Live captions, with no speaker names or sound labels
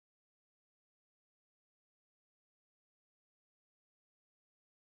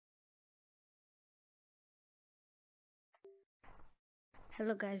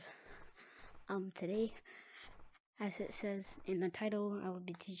Hello guys, today, as it says in the title, I will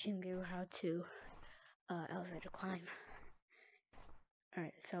be teaching you how to, elevator climb.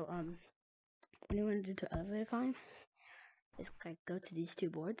 Alright, so, what you want to do to elevator climb is, go to these two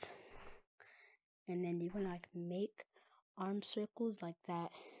boards, and then you want to, make arm circles like that,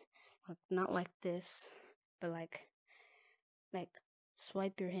 not like this, but like,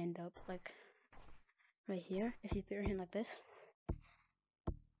 swipe your hand up, right here. If you put your hand like this,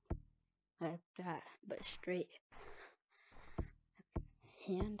 like that, but straight,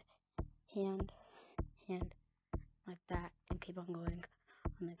 hand, hand, hand, like that, and keep on going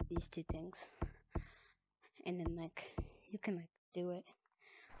on these two things, and then you can do it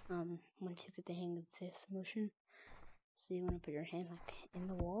once you get the hang of this motion. So you want to put your hand in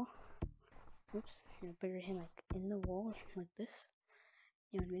the wall. Oops, you want to put your hand in the wall like this.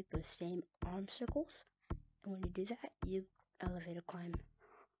 You want to make those same arm circles, and when you do that, you elevator climb.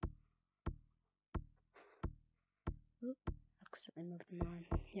 Oop, accidentally moved my arm.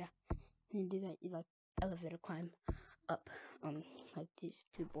 Yeah, when you do that, you elevator climb up these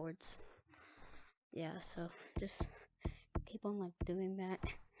two boards. Yeah, so just keep on doing that.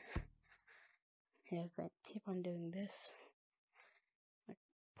 Yeah, keep on doing this.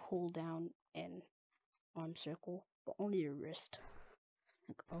 Pull down and arm circle, but only your wrist.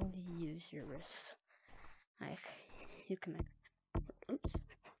 Only use your wrist. You can oops,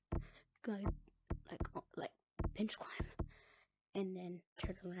 like pinch climb, and then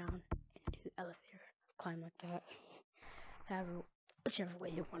turn around and do elevator climb like that. Whichever way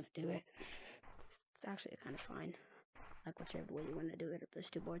you want to do it. It's actually kind of fine. Whichever way you want to do it, those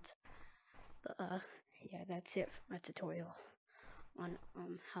two boards. But yeah, that's it for my tutorial on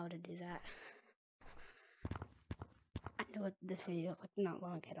how to do that. I know this video is not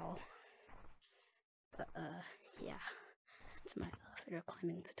long at all, but yeah, it's my elevator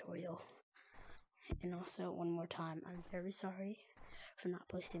climbing tutorial. And also, one more time, I'm very sorry for not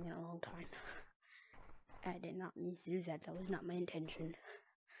posting in a long time. I did not mean to do that. That was not my intention.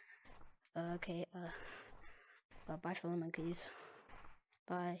 Okay, bye for monkeys.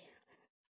 Bye.